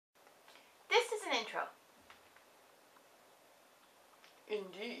intro.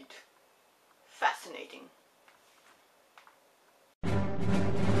 Indeed. Fascinating.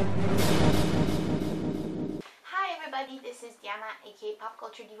 Hi everybody, this is Diana, aka Pop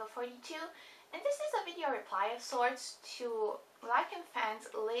Culture Diva 42, and this is a video reply of sorts to Lycanfan's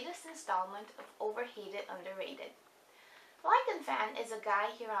latest installment of Overhated Underrated. Lycanfan is a guy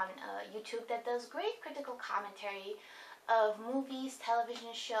here on YouTube that does great critical commentary of movies,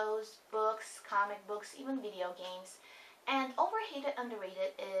 television shows, books, comic books, even video games. And Overhated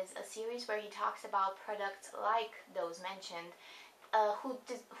Underrated is a series where he talks about products like those mentioned who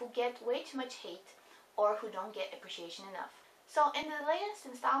get way too much hate or who don't get appreciation enough. So in the latest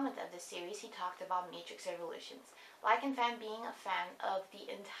installment of this series, he talked about Matrix Revolutions, Lycanfan being a fan of the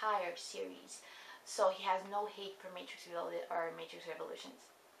entire series. So he has no hate for Matrix Reloaded or Matrix Revolutions.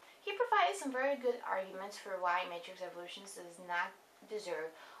 He provided some very good arguments for why Matrix Revolutions does not deserve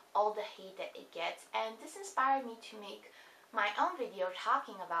all the hate that it gets, and this inspired me to make my own video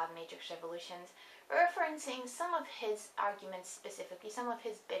talking about Matrix Revolutions, referencing some of his arguments specifically, some of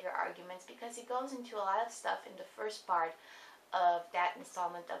his bigger arguments, because he goes into a lot of stuff in the first part of that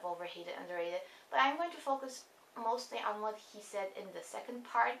installment of Overhated Underrated, but I'm going to focus mostly on what he said in the second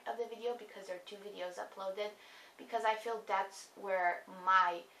part of the video, because there are two videos uploaded, because I feel that's where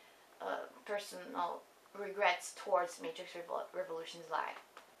my personal regrets towards Matrix Revolutions lie.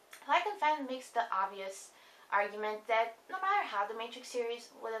 Lycanfan makes the obvious argument that no matter how the Matrix series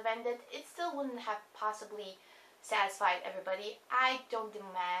would have ended, it still wouldn't have possibly satisfied everybody. I don't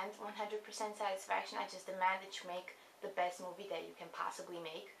demand 100% satisfaction, I just demand that you make the best movie that you can possibly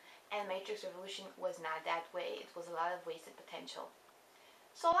make. And Matrix Revolution was not that way. It was a lot of wasted potential.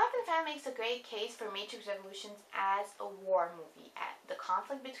 So Lycanfan makes a great case for Matrix Revolutions as a war movie. The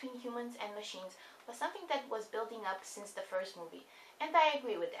conflict between humans and machines was something that was building up since the first movie, and I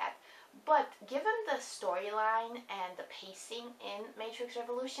agree with that. But given the storyline and the pacing in Matrix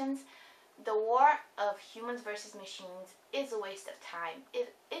Revolutions, the war of humans versus machines is a waste of time.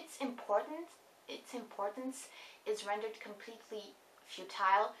 Its importance is rendered completely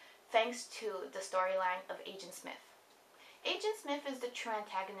futile thanks to the storyline of Agent Smith. Agent Smith is the true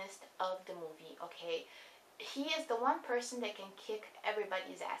antagonist of the movie, okay? He is the one person that can kick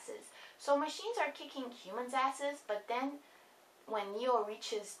everybody's asses. So machines are kicking humans' asses, but then when Neo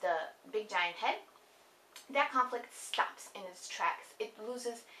reaches the big giant head, that conflict stops in its tracks. It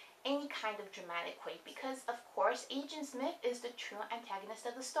loses any kind of dramatic weight because, of course, Agent Smith is the true antagonist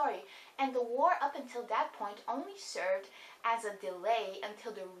of the story, and the war up until that point only served as a delay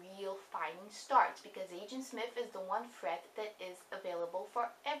until the real fighting starts, because Agent Smith is the one threat that is available for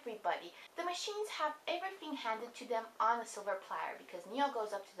everybody. The machines have everything handed to them on a silver platter because Neo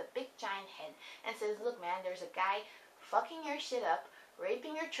goes up to the big giant head and says, look man, there's a guy fucking your shit up,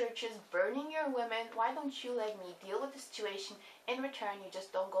 raping your churches, burning your women, why don't you let me deal with the situation? In return, you just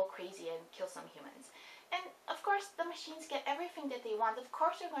don't go crazy and kill some humans. And of course, the machines get everything that they want. Of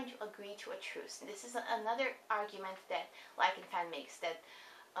course, they're going to agree to a truce. And this is another argument that Lycanfan makes, that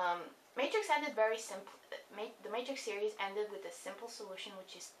Matrix ended very simple. The Matrix series ended with a simple solution,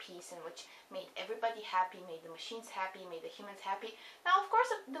 which is peace, and which made everybody happy, made the machines happy, made the humans happy. Now, of course,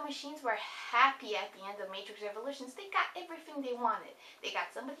 the machines were happy at the end of Matrix Revolutions. They got everything they wanted. They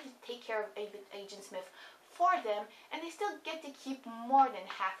got somebody to take care of Agent Smith for them, and they still get to keep more than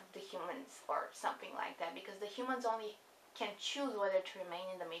half of the humans, or something like that, because the humans only can choose whether to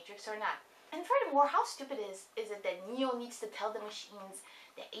remain in the Matrix or not. And furthermore, how stupid is it that Neo needs to tell the machines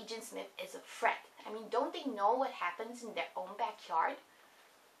that Agent Smith is a threat? I mean, don't they know what happens in their own backyard?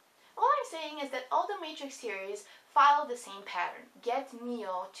 All I'm saying is that all the Matrix series follow the same pattern. Get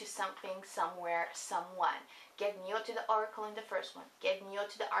Neo to something, somewhere, someone. Get Neo to the Oracle in the first one. Get Neo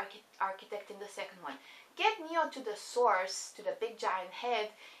to the Architect in the second one. Get Neo to the source, to the big giant head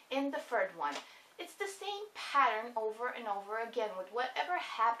in the third one. It's the same pattern over and over again, with whatever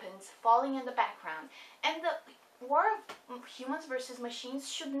happens falling in the background. And the war of humans versus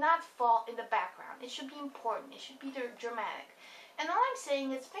machines should not fall in the background. It should be important. It should be dramatic. And all I'm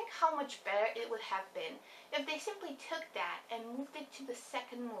saying is, think how much better it would have been if they simply took that and moved it to the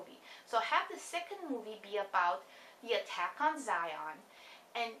second movie. So have the second movie be about the attack on Zion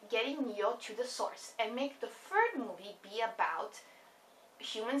and getting Neo to the source, and make the third movie be about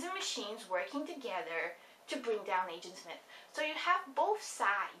humans and machines working together to bring down Agent Smith. So you have both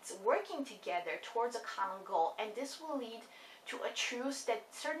sides working together towards a common goal, and this will lead to a truce that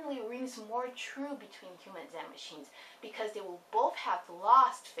certainly rings more true between humans and machines, because they will both have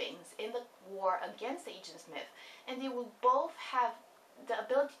lost things in the war against Agent Smith, and they will both have the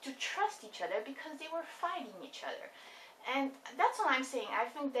ability to trust each other because they were fighting each other. And that's what I'm saying. I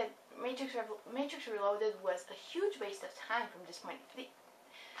think that Matrix Reloaded was a huge waste of time from this point.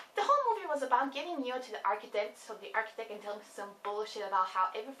 The whole movie was about getting Neo to the architect so the architect can tell him some bullshit about how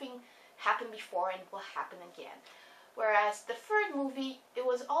everything happened before and will happen again. Whereas the third movie, it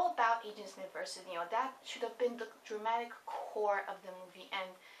was all about Agent Smith versus Neo. That should have been the dramatic core of the movie. And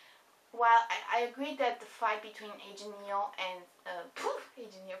while I agree that the fight between Agent Neo and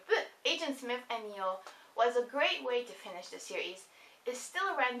Agent Smith and Neo was a great way to finish the series, it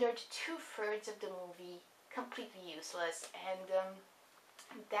still rendered 2/3 of the movie completely useless. And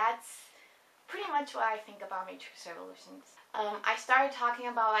that's pretty much what I think about Matrix Revolutions. I started talking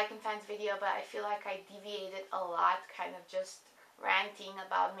about Lycanfan's video, but I feel like I deviated a lot, kind of just ranting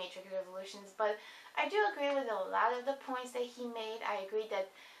about Matrix Revolutions. But I do agree with a lot of the points that he made. I agree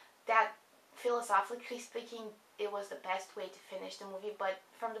that philosophically speaking, it was the best way to finish the movie. But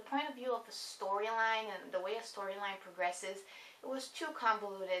from the point of view of the storyline and the way a storyline progresses, it was too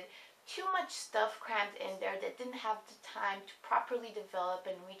convoluted. Too much stuff crammed in there that didn't have the time to properly develop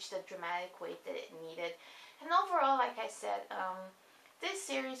and reach the dramatic weight that it needed. And overall, like I said, this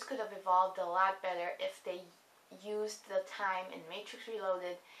series could have evolved a lot better if they used the time in Matrix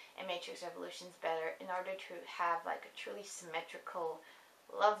Reloaded and Matrix Revolutions better in order to have like a truly symmetrical,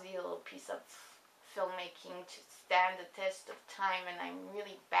 lovely little piece of filmmaking to stand the test of time. And I'm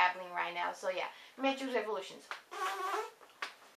really babbling right now. So yeah, Matrix Revolutions.